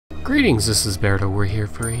Greetings, this is Berto. We're here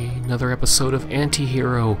for another episode of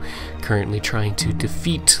AntiHero. Currently trying to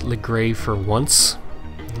defeat Lygrave for once.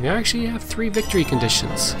 We actually have 3 victory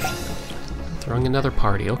conditions. Throwing another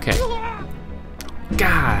party, okay.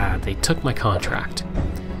 God, they took my contract.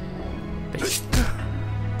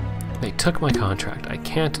 They took my contract. I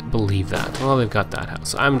can't believe that. Well, they've got that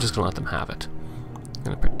house. I'm just gonna let them have it. I'm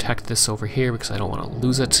gonna protect this over here because I don't want to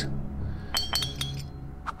lose it.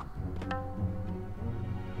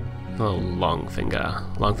 Oh,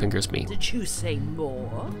 Longfinger's me. Did you say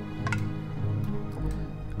more?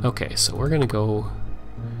 Okay, so we're gonna go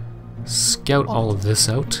scout all of this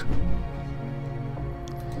out.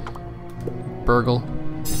 Burgle.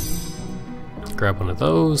 Grab one of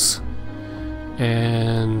those.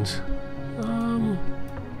 And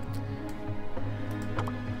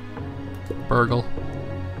Burgle.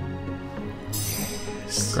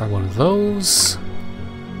 Grab one of those.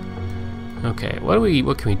 Okay,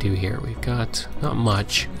 what can we do here? We've got not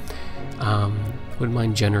much. Wouldn't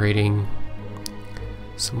mind generating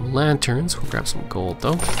some lanterns. We'll grab some gold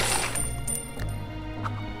though.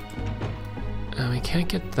 We can't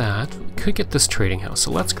get that. We could get this trading house. So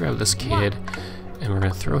let's grab this kid and we're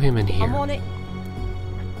gonna throw him in here. I'm on it.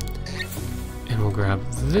 And we'll grab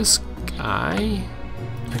this guy.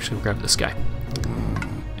 Actually, we'll grab this guy.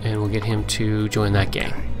 And we'll get him to join that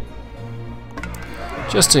gang.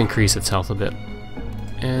 Just to increase its health a bit.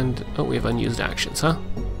 And, oh, we have unused actions, huh?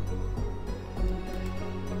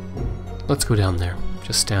 Let's go down there.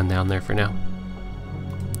 Just stand down there for now.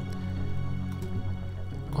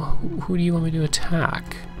 Well, who do you want me to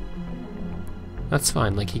attack? That's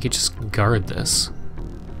fine, like, he could just guard this.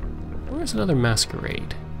 Where's another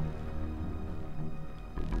masquerade?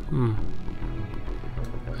 I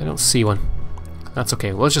don't see one. That's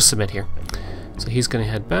okay, we'll just submit here. So he's gonna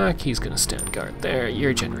head back, he's gonna stand guard there.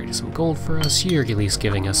 You're generating some gold for us. You're at least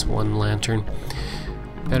giving us 1 lantern.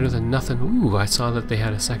 Better than nothing. Ooh, I saw that they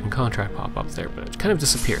had a second contract pop up there, but it kind of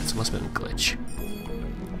disappeared, so it must have been a glitch.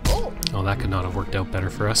 Oh, that could not have worked out better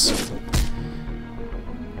for us.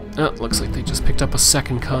 Oh, looks like they just picked up a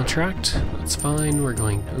second contract. That's fine, we're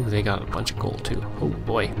going... Ooh, they got a bunch of gold too. Oh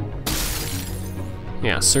boy.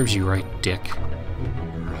 Yeah, serves you right, dick.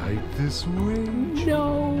 Right this way?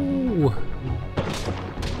 No!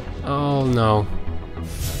 Oh no.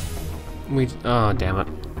 Oh, damn it.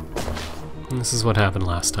 This is what happened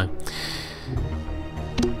last time.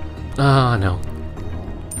 Ah, no.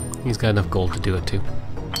 He's got enough gold to do it too.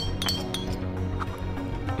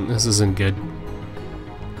 This isn't good.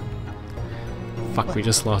 Fuck, we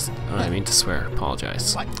just lost... I mean to swear,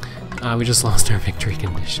 apologize. We just lost our victory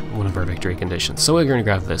condition, one of our victory conditions. So we're gonna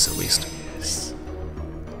grab this at least.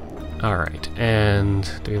 Alright, and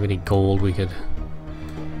do we have any gold we could...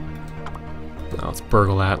 Well, let's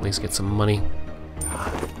burgle that, at least get some money.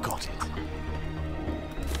 Got it.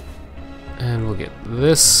 And we'll get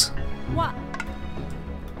this. What?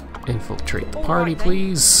 Infiltrate the party,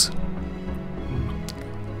 please.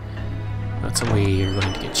 That's what we are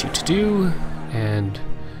going to get you to do. And,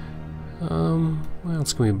 what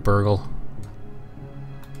else can we burgle?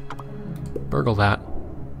 Burgle that.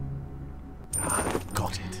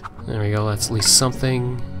 Got it. There we go, that's at least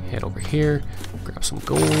something. Head over here, grab some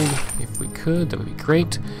gold if we could, that would be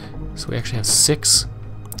great. So we actually have 6,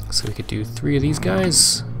 so we could do 3 of these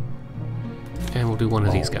guys, and we'll do 1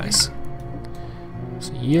 of these guys.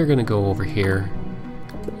 So you're gonna go over here,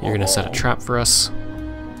 you're gonna set a trap for us.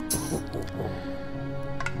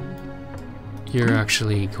 You're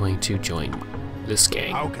actually going to join this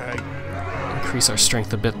gang. Okay. Increase our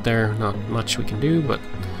strength a bit there, not much we can do, but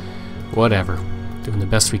whatever. Doing the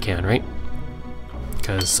best we can, right?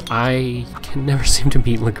 Because I can never seem to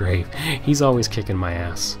beat Lygrave. He's always kicking my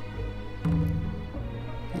ass.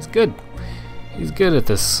 He's good. He's good at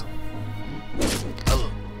this.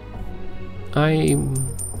 I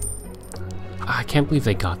can't believe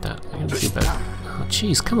they got that. I gotta do better. Oh,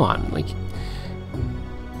 jeez, come on. Like,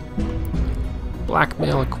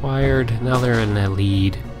 blackmail acquired. Now they're in a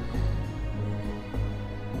lead.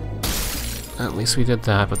 At least we did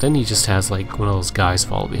that, but then he just has like one of those guys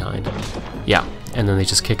fall behind. Yeah, and then they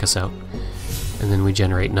just kick us out. And then we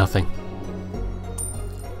generate nothing.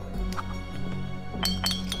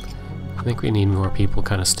 I think we need more people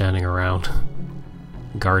kind of standing around.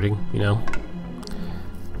 Guarding, you know?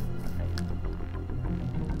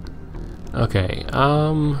 Okay,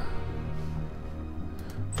 well,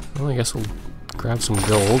 I guess we'll grab some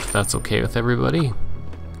gold, if that's okay with everybody.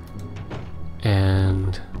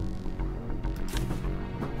 And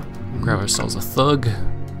grab ourselves a thug.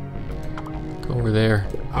 Go over there,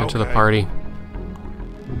 enter the party.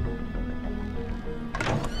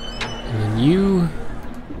 And then you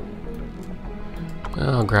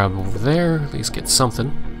I'll grab over there, at least get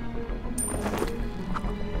something.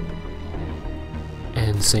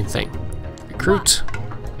 And same thing. Recruit.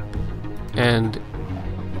 And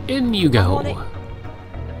in you go.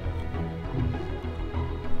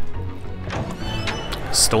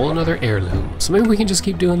 Stole another heirloom. So maybe we can just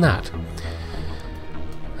keep doing that.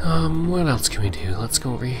 What else can we do? Let's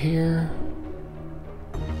go over here.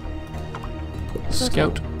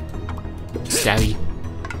 Scout. Stabby.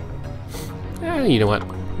 You know what?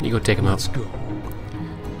 You go take him out. Let's go.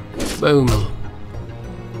 Boom.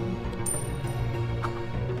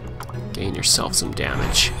 Gain yourself some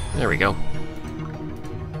damage. There we go.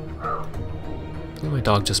 Oh, my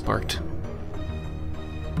dog just barked.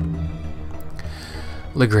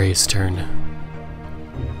 Lygrave's turn.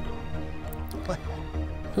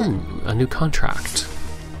 Ooh, a new contract.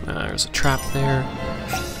 There's a trap there.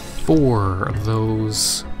 4 of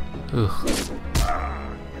those. Ugh.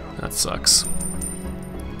 That sucks.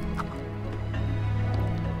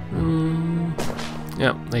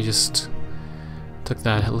 Yep, they just took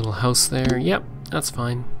that little house there. Yep, that's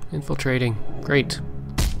fine. Infiltrating. Great.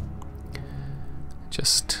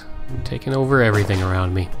 Just taking over everything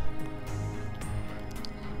around me.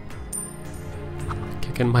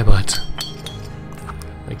 Kicking my butt.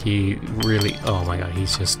 Like he really... Oh my god,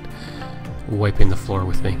 he's just wiping the floor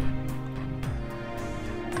with me.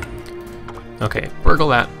 Okay, burgle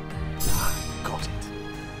that. Got it.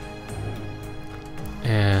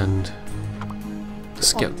 And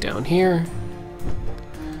scout down here.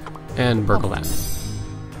 And burgle that.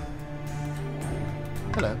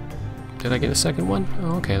 Hello. Did I get a second one?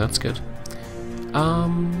 Oh, okay, that's good.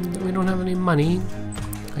 We don't have any money.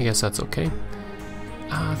 I guess that's okay.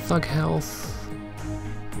 Thug health.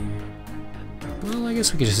 Well, I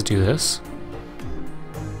guess we could just do this.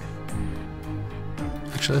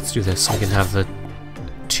 Actually, let's do this so we can have the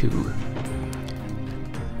 2.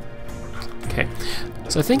 Okay,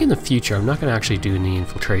 so I think in the future I'm not going to actually do any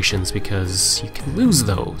infiltrations because you can lose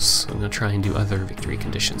those. I'm going to try and do other victory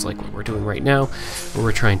conditions like what we're doing right now, where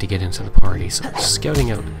we're trying to get into the party. So we're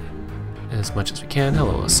scouting out as much as we can.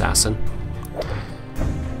 Hello, assassin.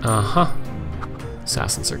 Uh-huh.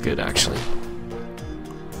 Assassins are good, actually.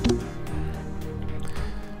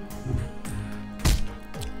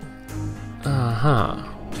 Uh-huh.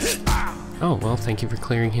 Oh, well, thank you for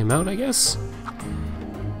clearing him out, I guess.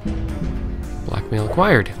 Blackmail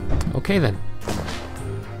acquired. Okay, then.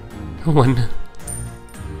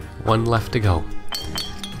 One left to go.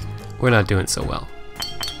 We're not doing so well.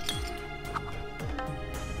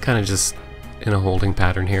 Kind of just in a holding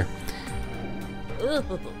pattern here.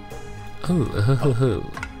 Oh,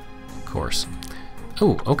 of course.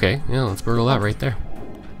 Oh, okay. Yeah, let's burgle that right there.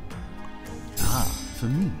 Ah, for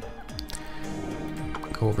me.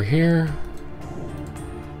 Go over here.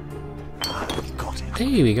 Got it.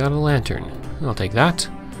 Hey, we got a lantern. I'll take that.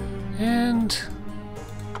 And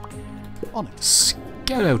On it.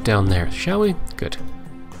 scout out down there, shall we? Good.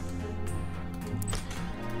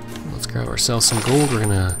 Let's grab ourselves some gold. We're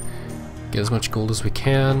gonna get as much gold as we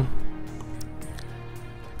can.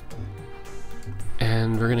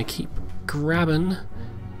 And we're gonna keep grabbing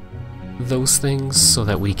those things so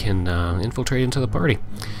that we can infiltrate into the party.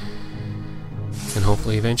 And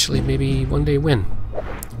hopefully eventually maybe one day win.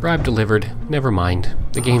 Bribe delivered. Never mind.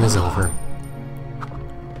 The game is over.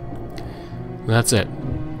 That's it.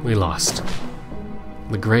 We lost.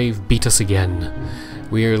 Lygrave beat us again.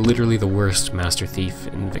 We are literally the worst master thief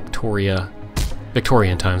in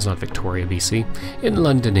Victorian times, not Victoria, BC. In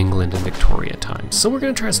London, England, and Victoria times. So we're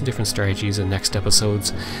going to try some different strategies in next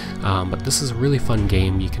episodes. But this is a really fun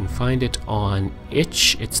game. You can find it on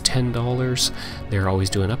itch. It's $10. They're always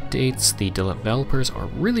doing updates. The developers are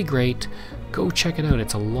really great. Go check it out.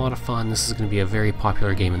 It's a lot of fun. This is going to be a very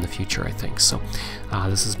popular game in the future, I think. So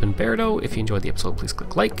this has been Berto. If you enjoyed the episode, please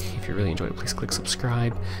click like. If you really enjoyed it, please click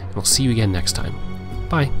subscribe. And we'll see you again next time.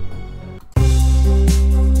 Bye.